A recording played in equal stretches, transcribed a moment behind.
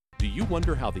Do you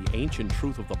wonder how the ancient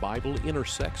truth of the Bible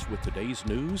intersects with today's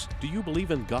news? Do you believe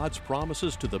in God's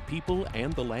promises to the people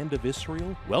and the land of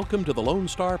Israel? Welcome to the Lone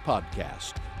Star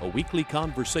Podcast, a weekly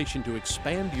conversation to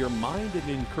expand your mind and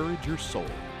encourage your soul.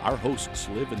 Our hosts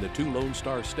live in the two Lone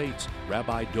Star states,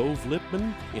 Rabbi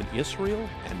Lipman in Israel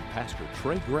and Pastor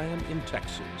Trey in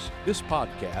Texas. This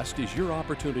podcast is your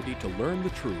opportunity to learn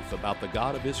the truth about the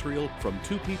God of Israel from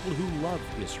two people who love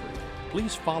Israel.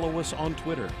 Please follow us on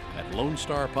Twitter at Lone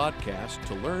Star Podcast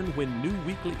to learn when new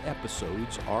weekly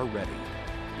episodes are ready.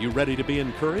 You ready to be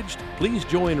encouraged? Please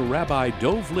join Rabbi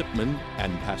Lipman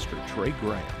and Pastor Trey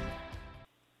Graham.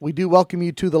 We do welcome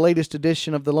you to the latest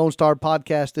edition of the Lone Star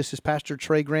Podcast. This is Pastor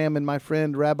Trey Graham and my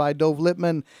friend Rabbi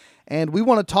Lipman, and we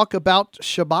want to talk about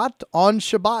Shabbat on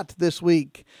Shabbat this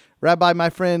week. Rabbi, my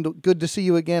friend, good to see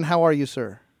you again. How are you,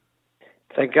 sir?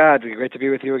 Thank God. Great to be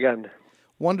with you again.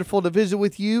 Wonderful to visit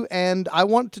with you, and I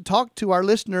want to talk to our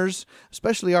listeners,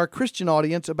 especially our Christian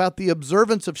audience, about the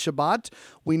observance of Shabbat.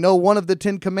 We know one of the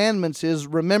 10 Commandments is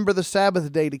remember the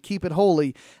Sabbath day to keep it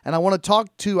holy, and I want to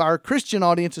talk to our Christian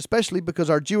audience, especially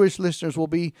because our Jewish listeners will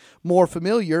be more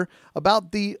familiar,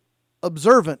 about the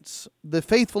observance, the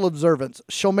faithful observance,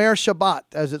 Shomer Shabbat,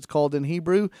 as it's called in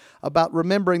Hebrew, about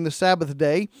remembering the Sabbath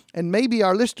day. And maybe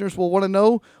our listeners will want to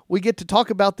know, we get to talk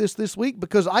about this week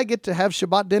because I get to have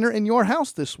Shabbat dinner in your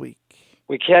house this week.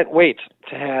 We can't wait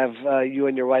to have you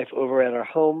and your wife over at our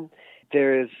home.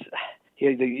 The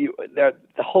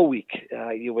whole week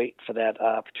you wait for that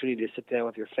opportunity to sit down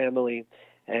with your family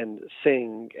and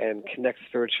sing and connect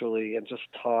spiritually and just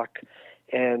talk.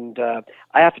 And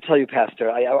I have to tell you,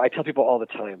 Pastor, I tell people all the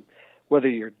time, whether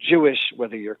you're Jewish,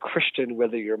 whether you're Christian,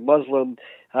 whether you're Muslim,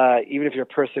 even if you're a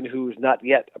person who's not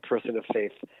yet a person of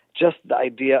faith, just the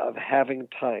idea of having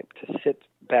time to sit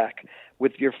back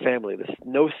with your family,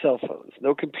 no cell phones,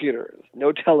 no computers,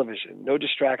 no television, no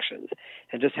distractions,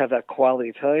 and just have that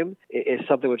quality time is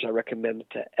something which I recommend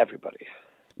to everybody.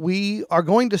 We are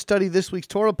going to study this week's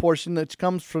Torah portion that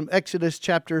comes from Exodus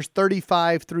chapters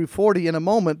 35 through 40 in a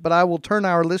moment, but I will turn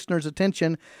our listeners'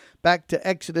 attention back to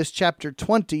Exodus chapter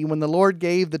 20 when the Lord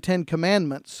gave the 10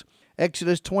 Commandments.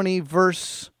 Exodus 20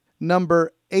 verse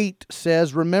number 8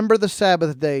 says, "Remember the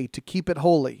Sabbath day to keep it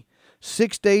holy.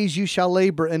 6 days you shall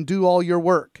labor and do all your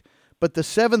work, but the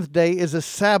seventh day is a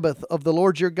Sabbath of the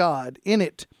Lord your God. In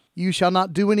it you shall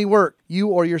not do any work, you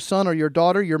or your son or your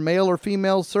daughter, your male or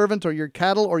female servant or your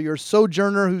cattle or your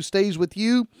sojourner who stays with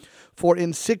you. For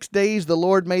in 6 days the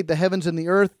Lord made the heavens and the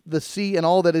earth, the sea and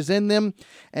all that is in them,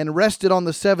 and rested on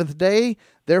the seventh day.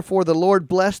 Therefore the Lord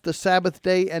blessed the Sabbath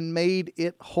day and made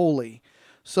it holy."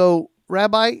 So,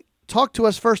 Rabbi, talk to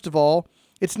us first of all.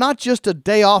 It's not just a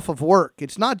day off of work.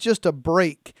 It's not just a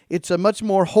break. It's a much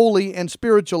more holy and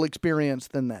spiritual experience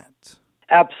than that.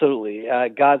 Absolutely.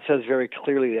 God says very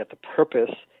clearly that the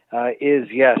purpose is,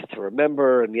 yes, to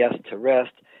remember and yes, to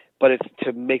rest, but it's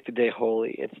to make the day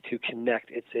holy. It's to connect.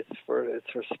 It's for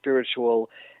spiritual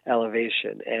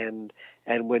elevation.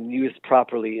 And when used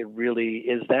properly, it really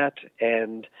is that.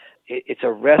 And it's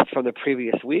a rest from the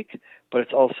previous week, but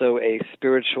it's also a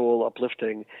spiritual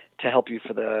uplifting to help you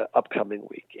for the upcoming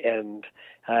week. And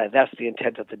that's the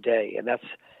intent of the day. And that's,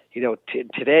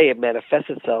 today it manifests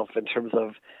itself in terms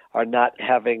of our not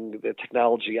having the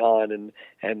technology on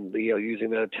and using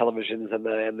the televisions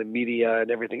and the media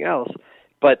and everything else.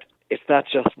 But it's not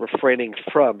just refraining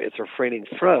from, it's refraining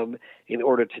from in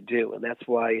order to do. And that's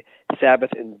why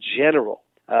Sabbath in general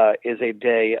is a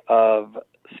day of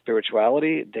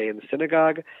spirituality, a day in the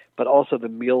synagogue, but also the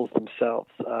meals themselves,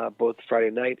 both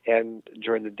Friday night and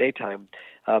during the daytime,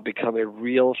 become a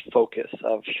real focus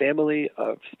of family,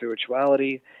 of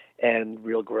spirituality, and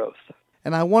real growth.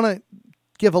 And I want to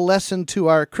give a lesson to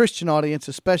our Christian audience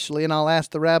especially, and I'll ask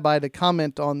the rabbi to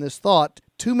comment on this thought.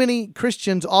 Too many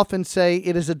Christians often say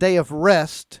it is a day of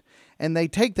rest, and they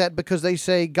take that because they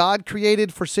say God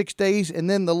created for 6 days and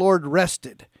then the Lord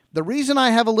rested. The reason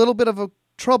I have a little bit of a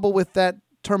trouble with that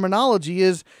terminology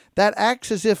is that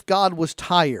acts as if God was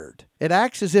tired. It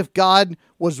acts as if God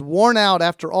was worn out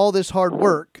after all this hard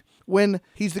work when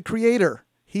He's the creator.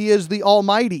 He is the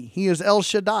Almighty. He is El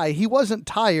Shaddai. He wasn't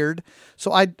tired.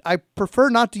 So I prefer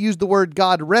not to use the word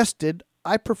God rested.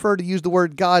 I prefer to use the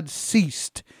word God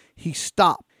ceased. He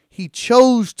stopped. He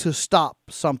chose to stop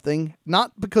something,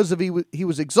 not because of he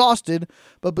was exhausted,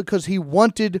 but because He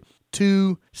wanted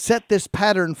to set this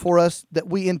pattern for us that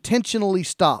we intentionally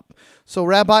stop. So,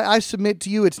 Rabbi, I submit to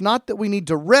you, it's not that we need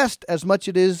to rest as much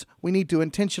as it is we need to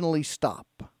intentionally stop.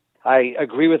 I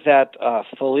agree with that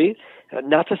fully.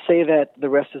 Not to say that the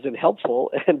rest isn't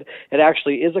helpful, and it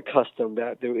actually is a custom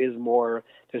that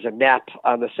there's a nap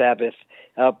on the Sabbath,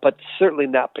 but certainly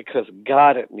not because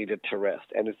God needed to rest.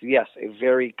 And it's, yes, a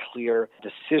very clear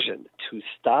decision to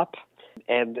stop.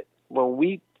 And when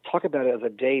we talk about it as a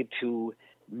day to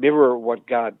mirror what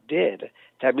God did,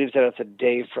 that means that it's a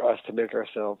day for us to make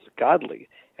ourselves godly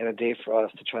and a day for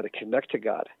us to try to connect to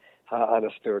God on a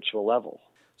spiritual level.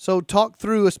 So talk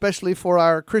through, especially for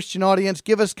our Christian audience,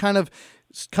 give us kind of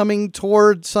coming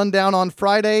toward sundown on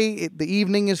Friday, the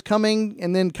evening is coming,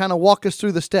 and then kind of walk us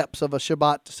through the steps of a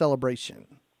Shabbat celebration.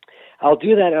 I'll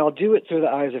do that, and I'll do it through the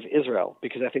eyes of Israel,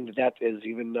 because I think that is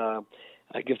even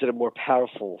gives it a more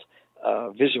powerful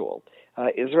visual.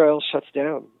 Israel shuts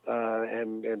down,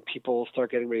 and people start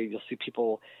getting ready. You'll see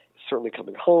people certainly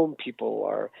coming home. People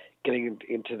are getting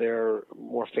into their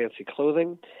more fancy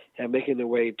clothing and making their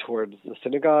way towards the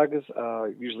synagogues,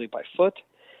 usually by foot.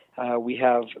 We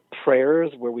have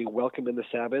prayers where we welcome in the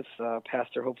Sabbath.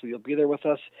 Pastor, hopefully you'll be there with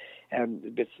us.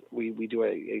 And we do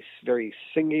a very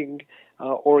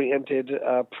singing-oriented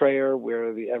prayer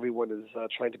where everyone is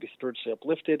trying to be spiritually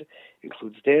uplifted,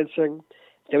 includes dancing.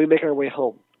 Then we make our way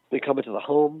home. We come into the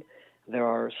home. There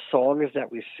are songs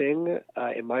that we sing.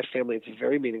 In my family, it's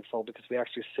very meaningful because we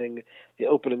actually sing the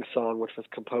opening song,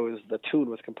 the tune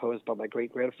was composed by my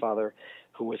great-grandfather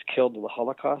who was killed in the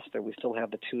Holocaust, and we still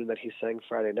have the tune that he sang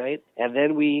Friday night. And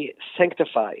then we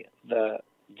sanctify the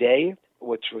day,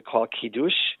 which we call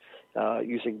Kiddush,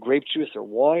 using grape juice or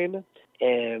wine.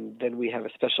 And then we have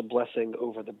a special blessing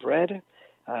over the bread.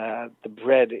 The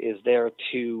bread is there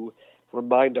to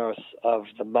remind us of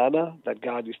the manna that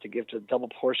God used to give to a double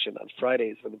portion on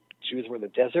Fridays when the Jews were in the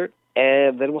desert.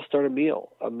 And then we'll start a meal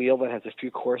that has a few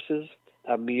courses,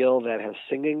 a meal that has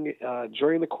singing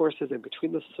during the courses and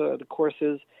between the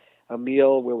courses, a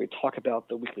meal where we talk about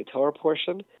the weekly Torah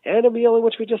portion, and a meal in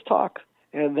which we just talk.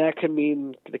 And that can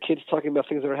mean the kids talking about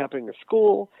things that are happening in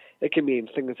school. It can mean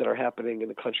things that are happening in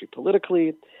the country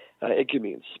politically. It can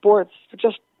mean sports,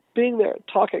 just being there,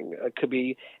 talking. It could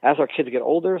be, as our kids get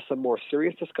older, some more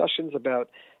serious discussions about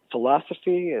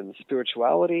philosophy and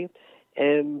spirituality.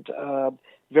 And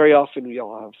very often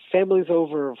we'll have families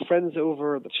over, friends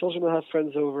over, the children will have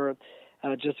friends over,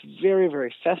 just very,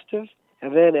 very festive.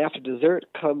 And then after dessert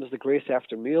comes the grace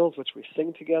after meals, which we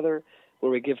sing together,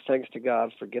 where we give thanks to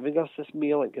God for giving us this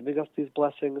meal and giving us these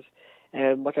blessings.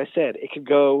 And like I said, it could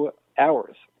go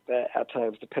hours at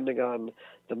times, depending on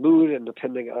the mood and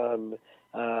depending on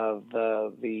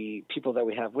the people that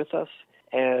we have with us.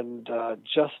 And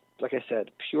just, like I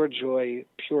said, pure joy,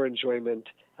 pure enjoyment,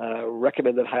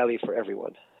 recommended highly for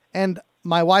everyone. And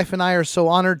my wife and I are so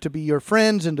honored to be your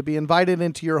friends and to be invited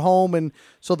into your home. And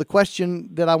so the question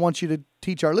that I want you to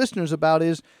teach our listeners about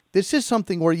is, this is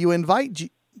something where you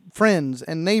invite friends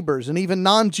and neighbors and even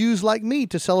non-Jews like me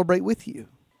to celebrate with you.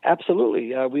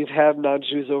 Absolutely. We've had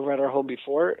non-Jews over at our home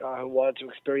before who wanted to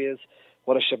experience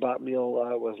what a Shabbat meal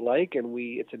was like, and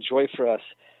it's a joy for us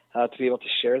to be able to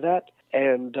share that.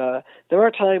 And there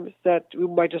are times that we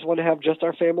might just want to have just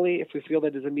our family if we feel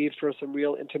that there's a need for some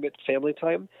real intimate family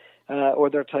time, or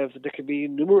there are times that there could be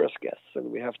numerous guests,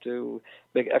 and we have to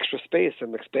make extra space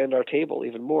and expand our table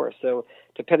even more. So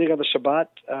depending on the Shabbat,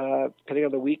 depending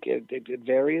on the week, it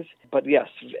varies. But yes,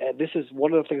 this is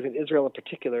one of the things in Israel in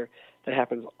particular that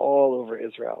happens all over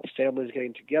Israel. Families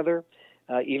getting together,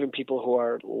 even people who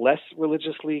are less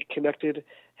religiously connected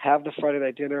have the Friday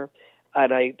night dinner.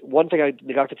 And one thing I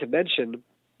neglected to mention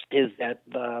is that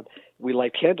we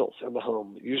light candles in the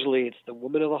home. Usually it's the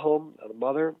woman of the home, the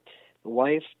mother, the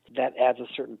wife. That adds a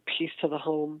certain peace to the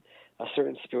home, a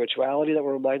certain spirituality that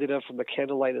we're reminded of from the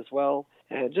candlelight as well.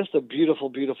 And just a beautiful,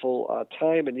 beautiful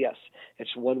time. And yes,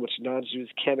 it's one which non-Jews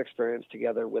can experience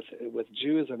together with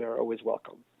Jews and are always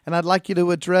welcome. And I'd like you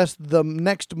to address the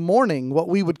next morning, what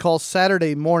we would call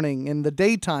Saturday morning in the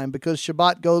daytime, because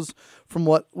Shabbat goes from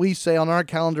what we say on our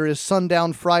calendar is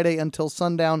sundown Friday until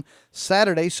sundown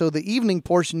Saturday. So the evening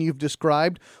portion you've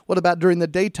described, what about during the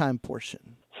daytime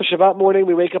portion? So Shabbat morning,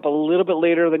 we wake up a little bit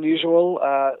later than usual.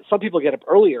 Some people get up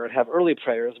earlier and have early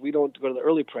prayers. We don't go to the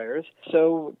early prayers.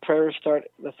 So prayers start,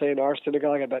 let's say, in our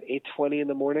synagogue at about 8:20 in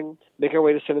the morning. Make our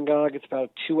way to synagogue. It's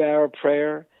about a 2-hour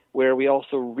prayer where we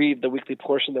also read the weekly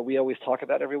portion that we always talk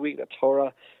about every week. The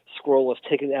Torah scroll is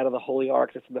taken out of the Holy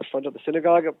Ark that's in the front of the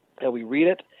synagogue, and we read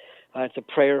it. It's a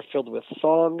prayer filled with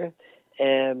song.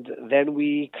 And then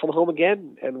we come home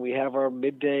again, and we have our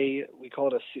midday, we call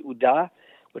it a seudah,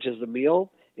 which is the meal.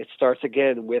 It starts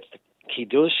again with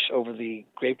kiddush over the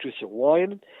grape juice and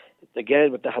wine,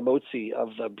 again with the hamotzi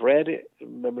of the bread,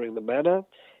 remembering the manna,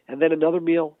 and then another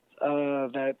meal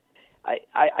that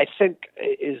I think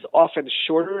is often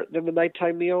shorter than the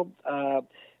nighttime meal,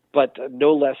 but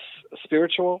no less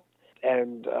spiritual.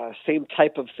 And same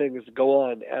type of things go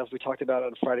on as we talked about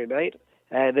on Friday night.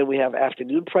 And then we have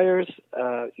afternoon prayers,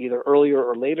 either earlier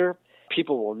or later.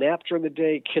 People will nap during the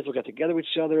day. Kids will get together with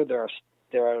each other. There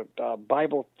are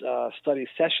Bible study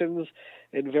sessions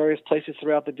in various places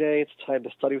throughout the day. It's time to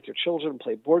study with your children,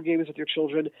 play board games with your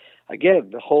children. Again,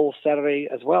 the whole Saturday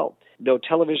as well. No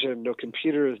television, no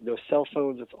computers, no cell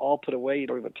phones. It's all put away. You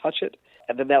don't even touch it.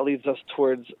 And then that leads us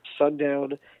towards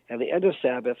sundown and the end of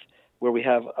Sabbath, where we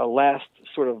have a last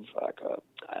sort of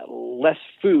less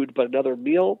food, but another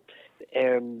meal.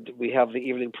 And we have the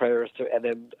evening prayers, and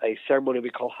then a ceremony we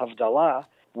call Havdalah,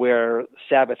 where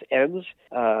Sabbath ends.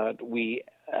 We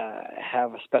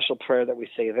have a special prayer that we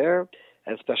say there,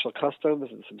 and special customs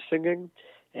and some singing,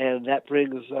 and that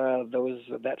brings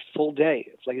that full day.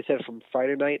 It's like you said, from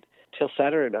Friday night till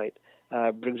Saturday night,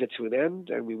 brings it to an end,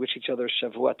 and we wish each other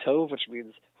Shavua Tov, which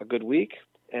means a good week,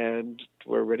 and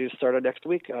we're ready to start our next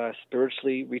week,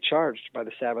 spiritually recharged by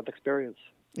the Sabbath experience.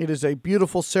 It is a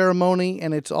beautiful ceremony,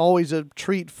 and it's always a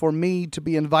treat for me to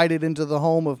be invited into the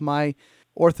home of my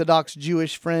Orthodox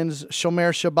Jewish friends,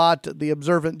 Shomer Shabbat, the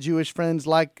observant Jewish friends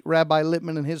like Rabbi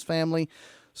Lipman and his family.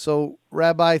 So,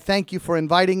 Rabbi, thank you for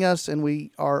inviting us, and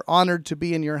we are honored to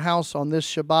be in your house on this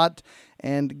Shabbat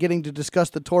and getting to discuss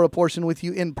the Torah portion with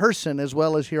you in person as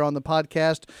well as here on the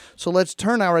podcast. So let's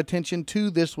turn our attention to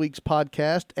this week's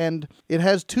podcast, and it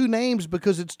has two names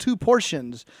because it's two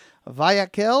portions.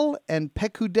 Vayak'hel and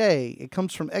Pekudei. It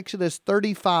comes from Exodus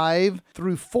 35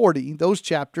 through 40, those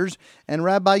chapters. And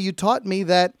Rabbi, you taught me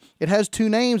that it has two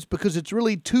names because it's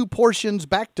really two portions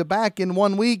back to back in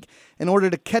 1 week in order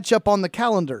to catch up on the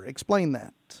calendar. Explain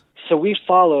that. So we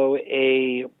follow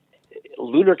a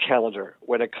lunar calendar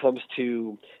when it comes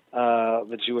to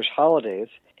the Jewish holidays.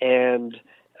 And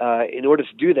in order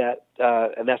to do that,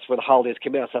 and that's where the holidays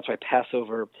came out. So that's why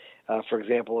Passover, for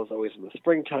example, is always in the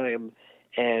springtime.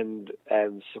 And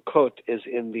Sukkot is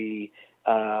in the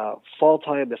fall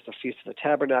time. That's the Feast of the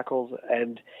Tabernacles.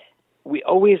 And we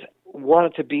always want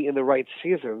it to be in the right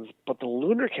seasons, but the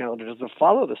lunar calendar doesn't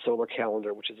follow the solar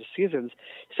calendar, which is the seasons.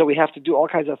 So we have to do all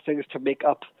kinds of things to make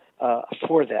up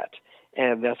for that.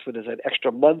 And that's when there's an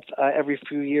extra month every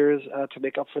few years to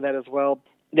make up for that as well.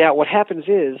 Now, what happens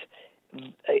is,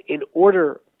 in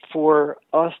order for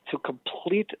us to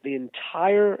complete the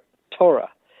entire Torah,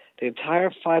 the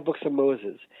entire 5 books of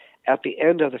Moses, at the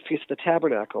end of the Feast of the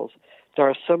Tabernacles, there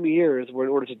are some years where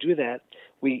in order to do that,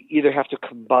 we either have to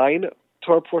combine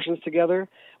Torah portions together,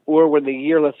 or when the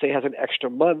year, let's say, has an extra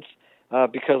month,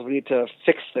 because we need to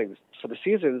fix things for the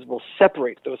seasons, we'll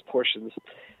separate those portions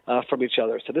from each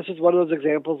other. So this is one of those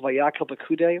examples. Vayak'hel and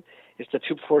Pekudei is the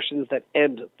two portions that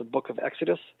end the book of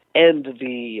Exodus, end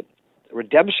the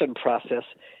redemption process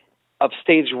of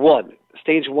stage 1.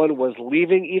 Stage 1 was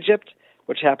leaving Egypt,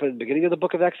 which happened at the beginning of the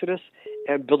book of Exodus,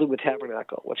 and building the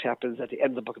tabernacle, which happens at the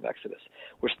end of the book of Exodus.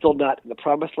 We're still not in the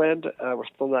Promised Land. We're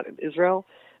still not in Israel.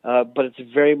 But it's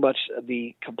very much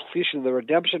the completion of the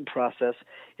redemption process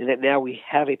in that now we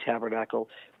have a tabernacle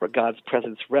where God's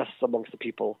presence rests amongst the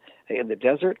people in the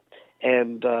desert.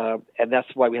 And that's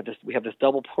why we have this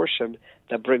double portion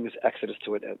that brings Exodus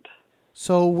to an end.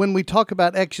 So when we talk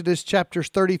about Exodus chapters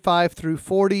 35 through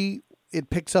 40, it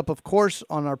picks up, of course,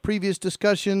 on our previous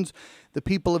discussions. The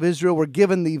people of Israel were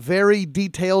given the very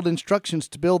detailed instructions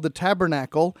to build the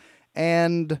tabernacle.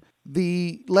 And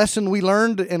the lesson we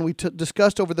learned and we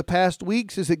discussed over the past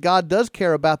weeks is that God does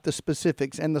care about the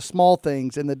specifics and the small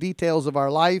things and the details of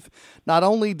our life. Not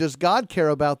only does God care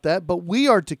about that, but we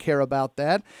are to care about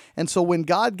that. And so when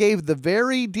God gave the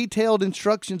very detailed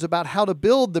instructions about how to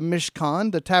build the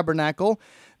Mishkan, the tabernacle,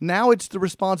 now it's the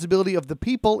responsibility of the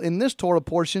people in this Torah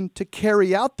portion to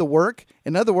carry out the work.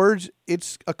 In other words,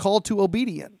 it's a call to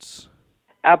obedience.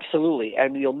 Absolutely.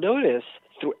 And you'll notice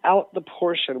throughout the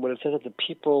portion, when it says that the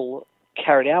people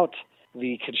carried out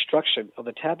the construction of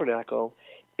the tabernacle,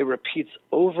 it repeats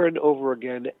over and over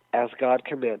again, as God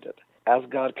commanded, as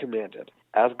God commanded,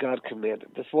 as God commanded.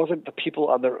 This wasn't the people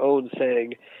on their own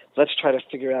saying, let's try to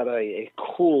figure out a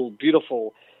cool,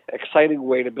 beautiful, exciting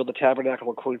way to build the tabernacle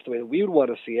according to the way that we would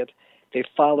want to see it. They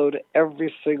followed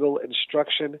every single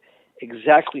instruction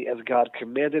exactly as God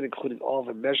commanded, including all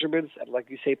the measurements. And like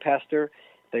you say, Pastor,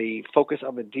 they focus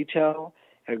on the detail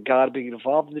and God being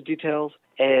involved in the details.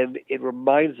 And it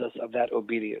reminds us of that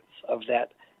obedience, of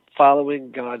that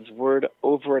following God's word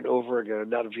over and over again and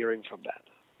not veering from that.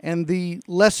 And the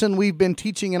lesson we've been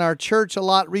teaching in our church a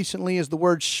lot recently is the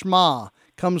word Shema.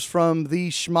 Comes from the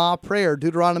Shema prayer,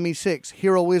 Deuteronomy 6.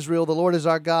 Hear, O Israel, the Lord is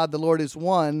our God, the Lord is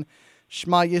one.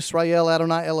 Shema Yisrael,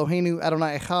 Adonai Eloheinu,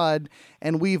 Adonai Echad.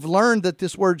 And we've learned that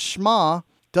this word Shema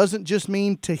doesn't just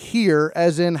mean to hear,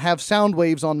 as in have sound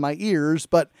waves on my ears,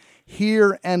 but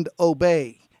hear and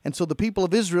obey. And so the people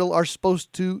of Israel are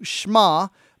supposed to Shema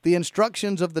the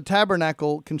instructions of the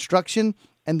tabernacle construction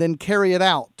and then carry it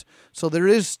out. So there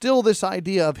is still this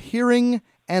idea of hearing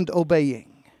and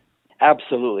obeying.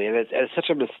 Absolutely, and it's such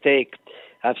a mistake.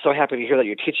 I'm so happy to hear that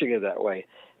you're teaching it that way,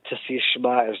 to see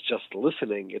Shema as just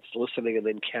listening. It's listening and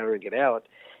then carrying it out.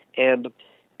 And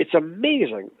it's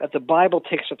amazing that the Bible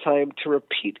takes the time to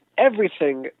repeat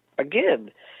everything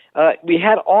again. We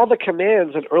had all the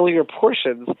commands in earlier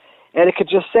portions, and it could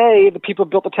just say the people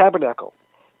built the tabernacle.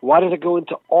 Why does it go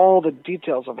into all the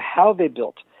details of how they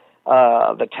built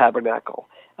the tabernacle?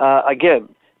 Again,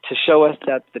 to show us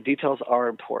that the details are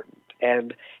important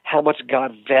and how much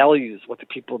God values what the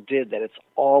people did, that it's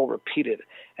all repeated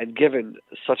and given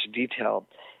such detail.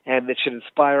 And it should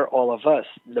inspire all of us,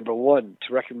 number one,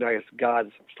 to recognize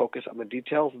God's focus on the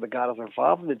details and that God is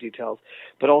involved in the details,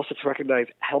 but also to recognize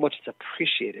how much it's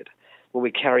appreciated when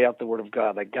we carry out the Word of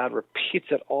God, that God repeats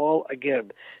it all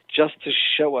again just to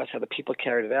show us how the people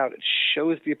carried it out. It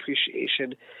shows the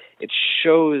appreciation. It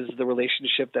shows the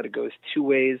relationship, that it goes two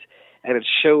ways, and it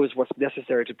shows what's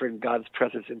necessary to bring God's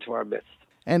presence into our midst.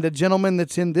 And a gentleman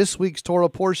that's in this week's Torah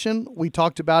portion, we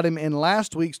talked about him in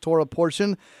last week's Torah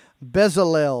portion,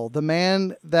 Bezalel, the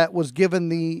man that was given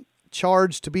the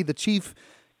charge to be the chief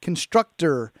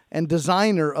constructor and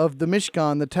designer of the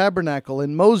Mishkan, the tabernacle.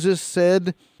 And Moses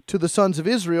said to the sons of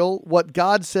Israel what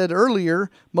God said earlier.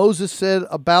 Moses said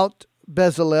about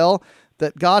Bezalel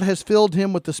that God has filled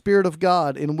him with the Spirit of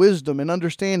God in wisdom and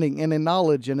understanding and in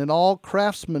knowledge and in all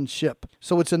craftsmanship.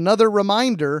 So it's another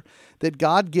reminder that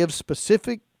God gives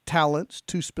specific talents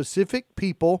to specific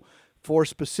people for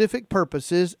specific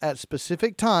purposes at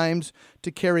specific times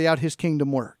to carry out his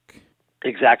kingdom work.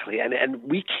 Exactly. And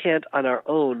we can't on our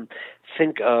own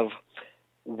think of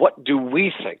what do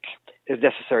we think is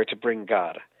necessary to bring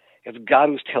God. It's God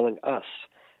who's telling us.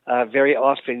 Very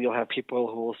often you'll have people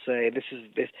who will say, this is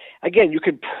this. Again, you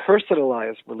can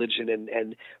personalize religion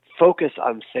and focus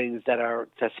on things that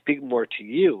speak more to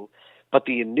you, but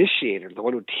the initiator, the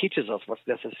one who teaches us what's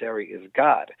necessary, is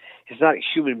God. It's not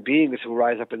human beings who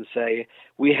rise up and say,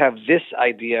 we have this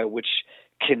idea which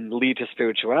can lead to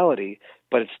spirituality,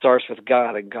 but it starts with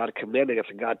God and God commanding us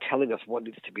and God telling us what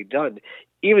needs to be done,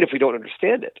 even if we don't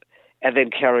understand it, and then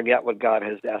carrying out what God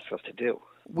has asked us to do.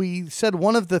 We said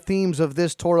one of the themes of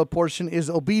this Torah portion is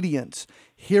obedience,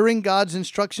 hearing God's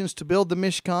instructions to build the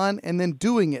Mishkan and then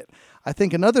doing it. I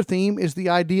think another theme is the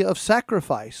idea of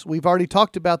sacrifice. We've already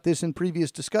talked about this in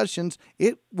previous discussions.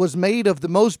 It was made of the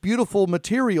most beautiful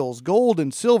materials, gold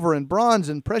and silver and bronze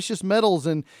and precious metals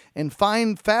and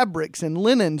fine fabrics and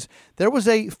linens. There was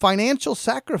a financial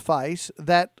sacrifice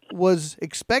that was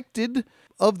expected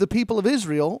of the people of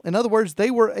Israel. In other words,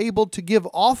 they were able to give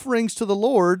offerings to the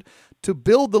Lord to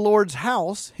build the Lord's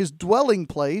house, his dwelling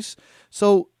place.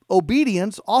 So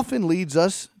obedience often leads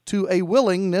us to a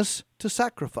willingness to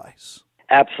sacrifice.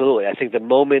 Absolutely. I think the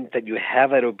moment that you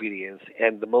have that obedience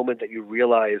and the moment that you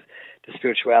realize the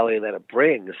spirituality that it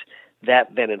brings,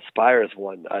 that then inspires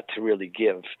one to really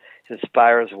give. It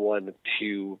inspires one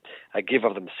to give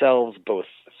of themselves, both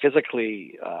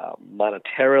physically,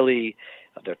 monetarily,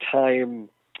 their time.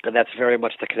 And that's very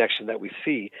much the connection that we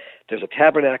see. There's a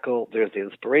tabernacle, there's the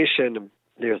inspiration,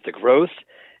 there's the growth,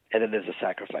 and then there's the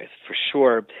sacrifice. For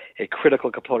sure, a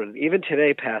critical component. Even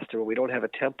today, Pastor, when we don't have a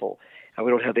temple and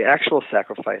we don't have the actual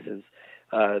sacrifices,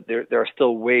 there are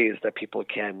still ways that people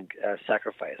can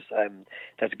sacrifice.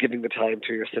 That's giving the time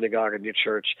to your synagogue and your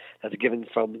church. That's given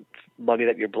from money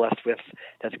that you're blessed with.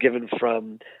 That's given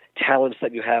from talents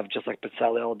that you have, just like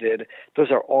Bezalel did. Those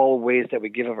are all ways that we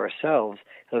give of ourselves.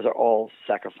 Those are all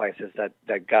sacrifices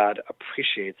that God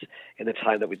appreciates in the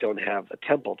time that we don't have a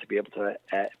temple to be able to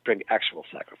bring actual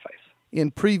sacrifice.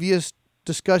 In previous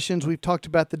discussions, we've talked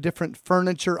about the different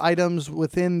furniture items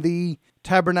within the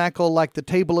tabernacle, like the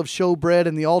table of showbread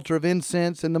and the altar of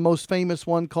incense, and the most famous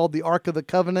one called the Ark of the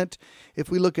Covenant.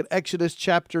 If we look at Exodus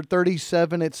chapter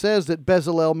 37, it says that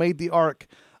Bezalel made the ark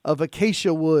of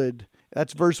acacia wood.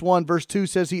 That's verse 1. Verse 2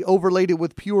 says he overlaid it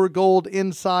with pure gold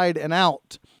inside and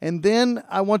out. And then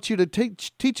I want you to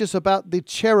teach us about the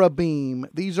cherubim.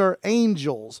 These are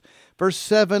angels. Verse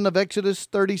 7 of Exodus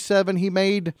 37, he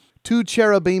made 2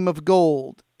 cherubim of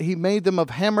gold. He made them of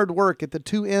hammered work at the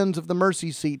 2 ends of the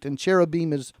mercy seat, and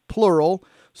cherubim is plural.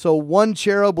 So 1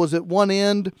 cherub was at one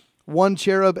end, one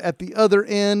cherub at the other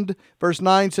end. Verse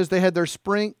 9 says they had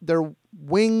their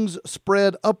wings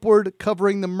spread upward,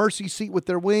 covering the mercy seat with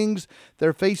their wings,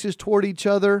 their faces toward each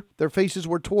other. Their faces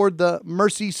were toward the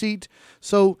mercy seat.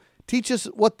 So teach us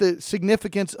what the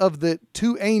significance of the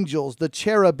two angels, the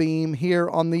cherubim here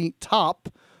on the top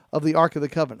of the Ark of the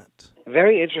Covenant.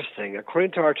 Very interesting.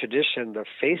 According to our tradition, the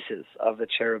faces of the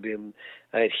cherubim,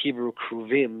 in Hebrew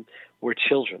kruvim, were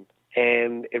children.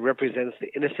 And it represents the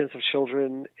innocence of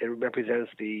children. It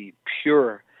represents the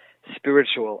pure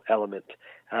spiritual element,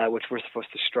 which we're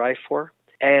supposed to strive for.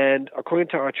 And according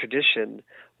to our tradition,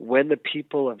 when the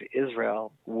people of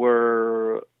Israel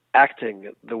were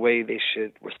acting the way they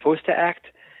were supposed to act,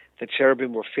 the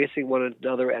cherubim were facing one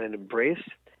another at an embrace.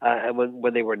 And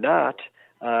when they were not,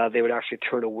 they would actually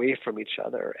turn away from each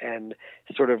other, and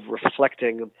sort of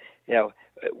reflecting,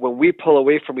 when we pull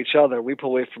away from each other, we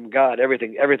pull away from God,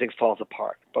 everything falls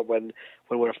apart. But when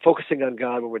we're focusing on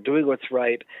God, when we're doing what's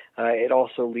right, it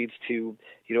also leads to,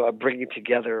 a bringing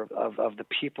together of the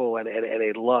people and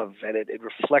a love, and it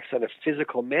reflects on a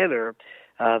physical manner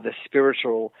the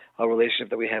spiritual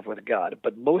relationship that we have with God.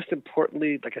 But most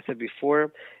importantly, like I said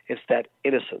before, it's that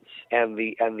innocence and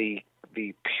the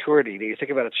purity. You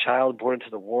think about a child born into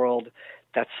the world,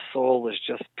 that soul is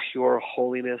just pure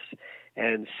holiness,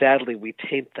 and sadly we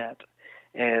taint that.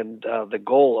 And the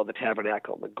goal of the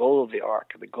tabernacle, the goal of the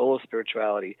ark, the goal of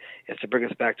spirituality is to bring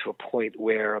us back to a point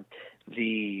where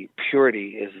the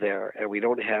purity is there and we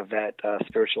don't have that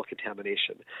spiritual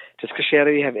contamination. Does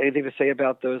Christianity have anything to say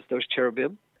about those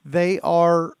cherubim? They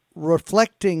are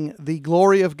reflecting the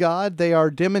glory of God. They are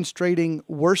demonstrating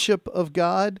worship of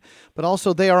God, but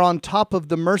also they are on top of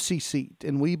the mercy seat.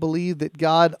 And we believe that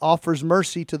God offers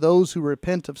mercy to those who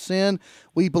repent of sin.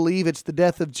 We believe it's the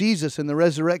death of Jesus and the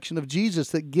resurrection of Jesus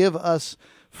that give us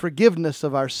forgiveness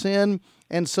of our sin.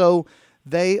 And so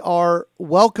they are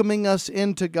welcoming us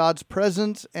into God's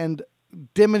presence and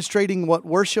demonstrating what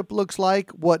worship looks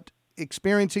like, what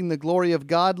experiencing the glory of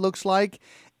God looks like.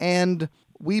 And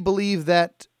we believe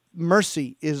that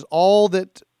mercy is all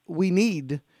that we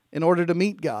need in order to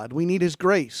meet God. We need His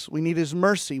grace. We need His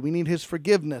mercy. We need His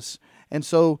forgiveness. And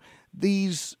so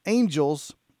these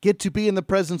angels get to be in the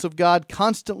presence of God,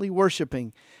 constantly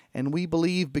worshiping. And we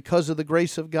believe because of the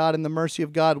grace of God and the mercy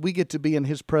of God, we get to be in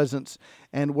His presence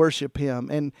and worship Him.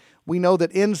 And we know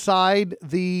that inside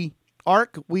the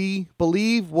ark, we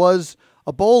believe, was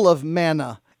a bowl of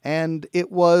manna. And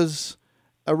it was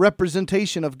a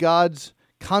representation of God's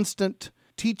constant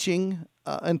teaching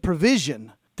and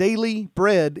provision, daily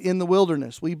bread in the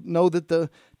wilderness. We know that the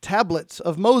tablets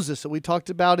of Moses that we talked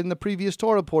about in the previous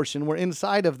Torah portion were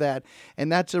inside of that,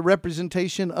 and that's a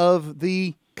representation of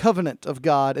the covenant of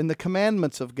God and the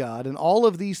commandments of God. And all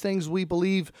of these things, we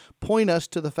believe, point us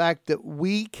to the fact that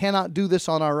we cannot do this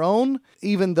on our own.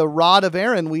 Even the rod of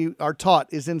Aaron, we are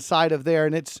taught, is inside of there,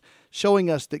 and it's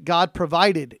showing us that God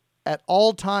provided at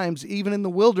all times, even in the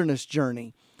wilderness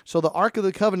journey. So the Ark of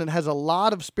the Covenant has a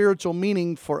lot of spiritual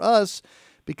meaning for us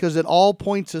because it all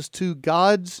points us to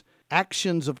God's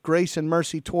actions of grace and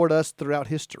mercy toward us throughout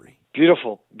history.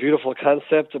 Beautiful, beautiful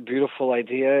concept, a beautiful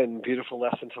idea, and beautiful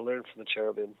lesson to learn from the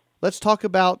cherubim. Let's talk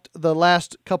about the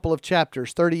last couple of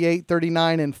chapters, 38,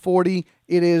 39, and 40.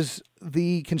 It is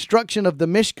the construction of the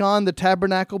Mishkan, the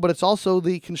tabernacle, but it's also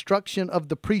the construction of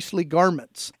the priestly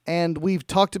garments. And we've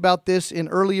talked about this in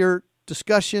earlier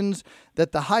discussions,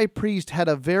 that the high priest had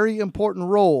a very important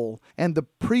role, and the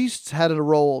priests had a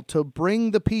role to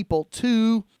bring the people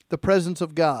to the presence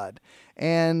of God.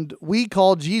 And we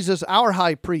call Jesus our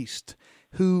high priest,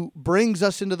 who brings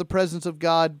us into the presence of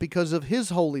God because of His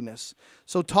holiness.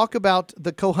 So talk about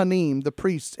the Kohanim, the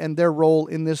priests, and their role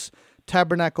in this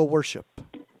tabernacle worship.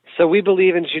 So we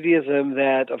believe in Judaism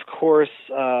that, of course,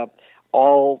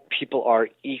 all people are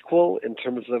equal in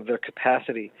terms of their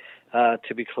capacity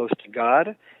to be close to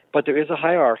God, but there is a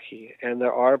hierarchy, and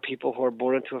there are people who are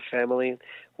born into a family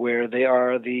where they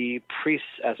are the priests,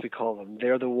 as we call them.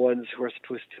 They're the ones who are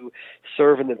supposed to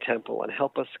serve in the temple and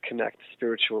help us connect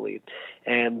spiritually.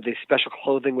 And the special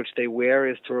clothing which they wear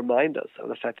is to remind us of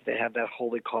the fact that they have that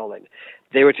holy calling.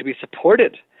 They were to be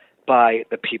supported by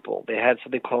the people. They had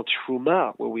something called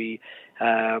truma, where we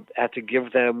had to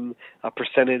give them a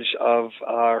percentage of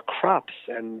our crops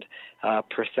and a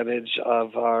percentage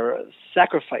of our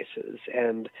sacrifices,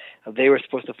 and they were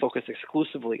supposed to focus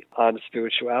exclusively on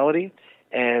spirituality,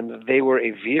 and they were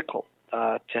a vehicle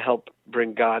to help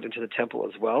bring God into the temple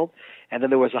as well. And then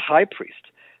there was a high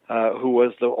priest who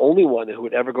was the only one who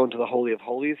would ever go into the Holy of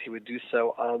Holies. He would do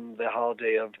so on the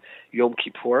holiday of Yom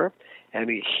Kippur,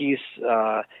 and he's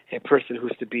a person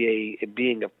who's to be a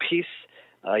being of peace,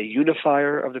 a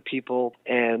unifier of the people.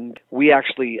 And we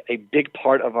actually, a big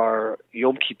part of our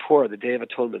Yom Kippur, the Day of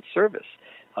Atonement service,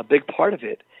 a big part of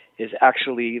it is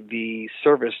actually the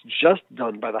service just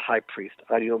done by the high priest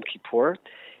on Yom Kippur.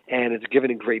 And it's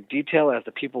given in great detail as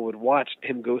the people would watch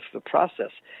him go through the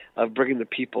process of bringing the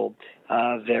people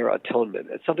their atonement.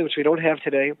 It's something which we don't have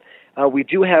today. We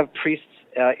do have priests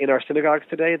in our synagogues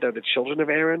today. They're the children of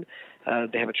Aaron.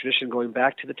 They have a tradition going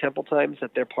back to the temple times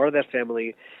that they're part of that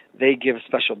family. They give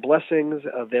special blessings.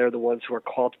 They're the ones who are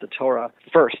called to the Torah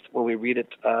first when we read it,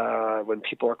 when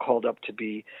people are called up to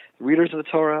be readers of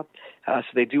the Torah. So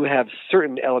they do have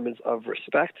certain elements of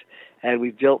respect. And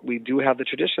we do have the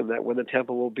tradition that when the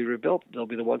temple will be rebuilt, they'll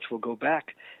be the ones who will go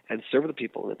back and serve the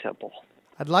people in the temple.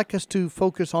 I'd like us to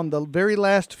focus on the very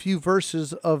last few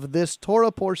verses of this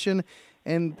Torah portion,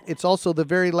 and it's also the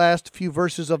very last few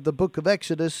verses of the book of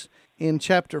Exodus in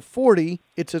chapter 40.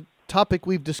 It's a topic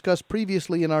we've discussed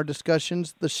previously in our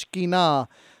discussions, the Shekinah,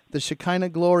 the Shekinah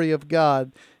glory of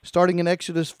God. Starting in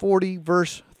Exodus 40,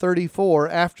 verse 34,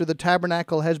 after the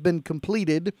tabernacle has been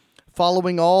completed,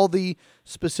 following all the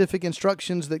specific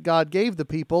instructions that God gave the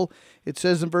people, it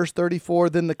says in verse 34,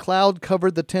 "Then the cloud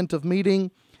covered the tent of meeting,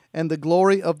 and the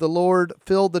glory of the Lord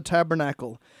filled the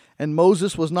tabernacle. And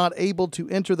Moses was not able to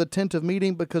enter the tent of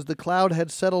meeting because the cloud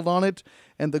had settled on it,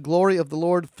 and the glory of the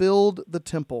Lord filled the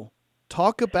temple."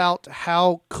 Talk about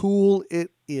how cool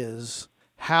it is,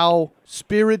 how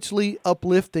spiritually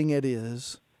uplifting it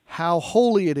is, how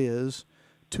holy it is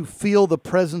to feel the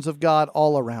presence of God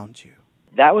all around you.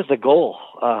 That was the goal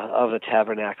of the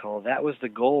tabernacle. That was the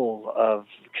goal of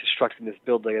constructing this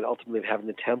building and ultimately having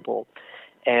the temple.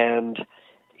 And,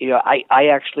 I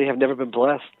actually have never been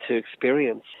blessed to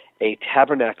experience a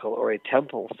tabernacle or a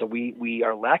temple. So we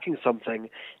are lacking something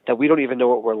that we don't even know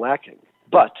what we're lacking.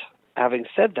 But having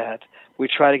said that, we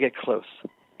try to get close.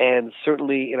 And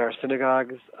certainly in our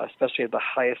synagogues, especially at the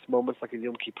highest moments like in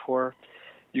Yom Kippur,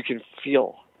 you can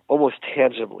feel almost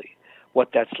tangibly what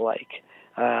that's like.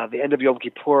 The end of Yom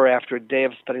Kippur, after a day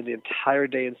of spending the entire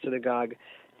day in synagogue,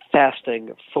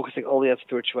 fasting, focusing only on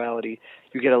spirituality,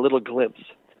 you get a little glimpse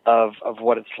of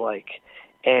what it's like.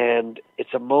 And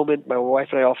it's a moment, my wife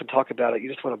and I often talk about it, you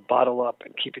just want to bottle up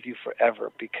and keep with you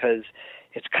forever because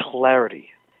it's clarity.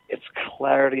 It's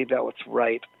clarity about what's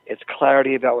right. It's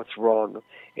clarity about what's wrong.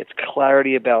 It's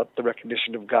clarity about the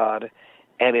recognition of God.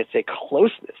 And it's a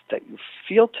closeness that you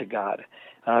feel to God,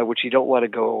 which you don't want to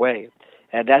go away.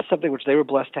 And that's something which they were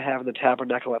blessed to have in the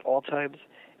tabernacle at all times,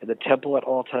 in the temple at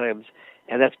all times.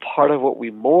 And that's part of what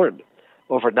we mourn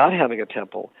over not having a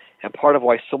temple, and part of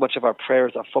why so much of our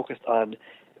prayers are focused on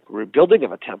rebuilding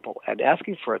of a temple and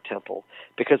asking for a temple,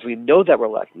 because we know that we're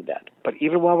lacking that. But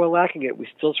even while we're lacking it, we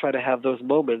still try to have those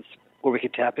moments where we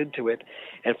can tap into it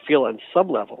and feel on some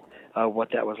level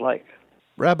what that was like.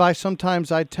 Rabbi, sometimes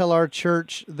I tell our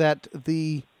church that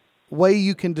the way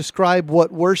you can describe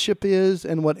what worship is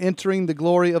and what entering the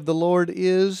glory of the Lord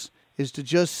is to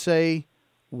just say,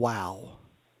 wow,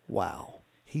 wow.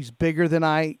 He's bigger than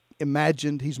I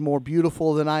imagined. He's more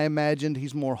beautiful than I imagined.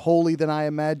 He's more holy than I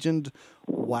imagined.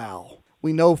 Wow.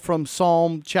 We know from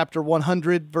Psalm chapter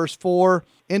 100, verse 4,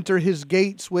 enter his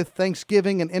gates with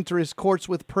thanksgiving and enter his courts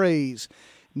with praise.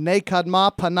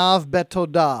 Nekadma panav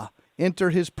betodah.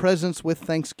 Enter his presence with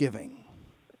thanksgiving.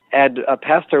 And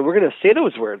Pastor, we're going to say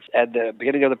those words at the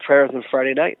beginning of the prayers on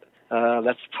Friday night.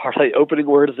 That's part of the opening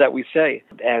words that we say,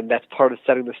 and that's part of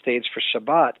setting the stage for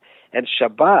Shabbat. And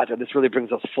Shabbat, and this really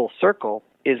brings us full circle,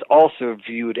 is also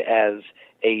viewed as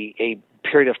a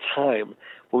period of time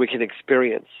when we can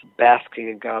experience basking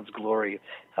in God's glory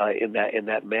in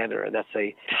that manner, and that's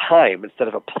a time instead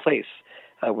of a place,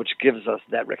 which gives us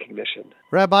that recognition.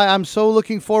 Rabbi, I'm so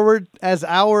looking forward, as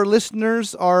our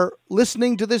listeners are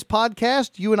listening to this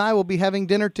podcast, you and I will be having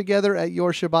dinner together at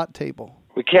your Shabbat table.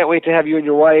 We can't wait to have you and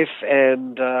your wife,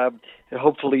 and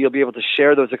hopefully you'll be able to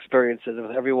share those experiences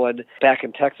with everyone back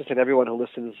in Texas and everyone who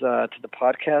listens to the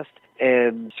podcast,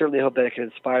 and certainly hope that it can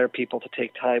inspire people to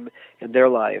take time in their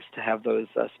lives to have those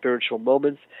spiritual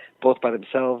moments, both by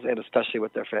themselves and especially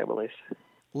with their families.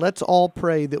 Let's all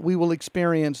pray that we will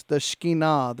experience the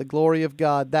Shekinah, the glory of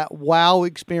God, that wow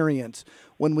experience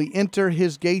when we enter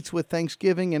his gates with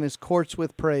thanksgiving and his courts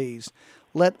with praise.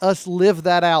 Let us live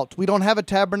that out. We don't have a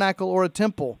tabernacle or a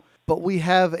temple, but we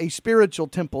have a spiritual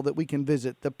temple that we can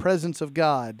visit, the presence of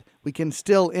God. We can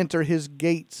still enter his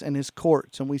gates and his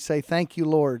courts, and we say, thank you,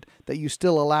 Lord, that you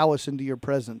still allow us into your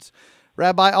presence.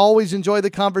 Rabbi, always enjoy the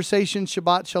conversation.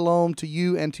 Shabbat shalom to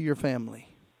you and to your family.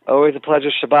 Always a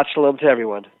pleasure. Shabbat shalom to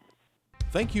everyone.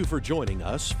 Thank you for joining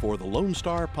us for the Lone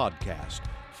Star Podcast.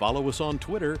 Follow us on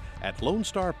Twitter at Lone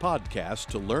Star Podcast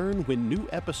to learn when new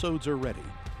episodes are ready.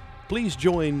 Please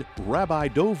join Rabbi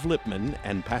Dov Lipman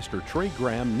and Pastor Trey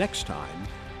Graham next time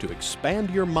to expand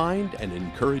your mind and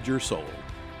encourage your soul.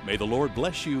 May the Lord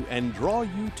bless you and draw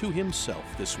you to Himself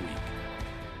this week.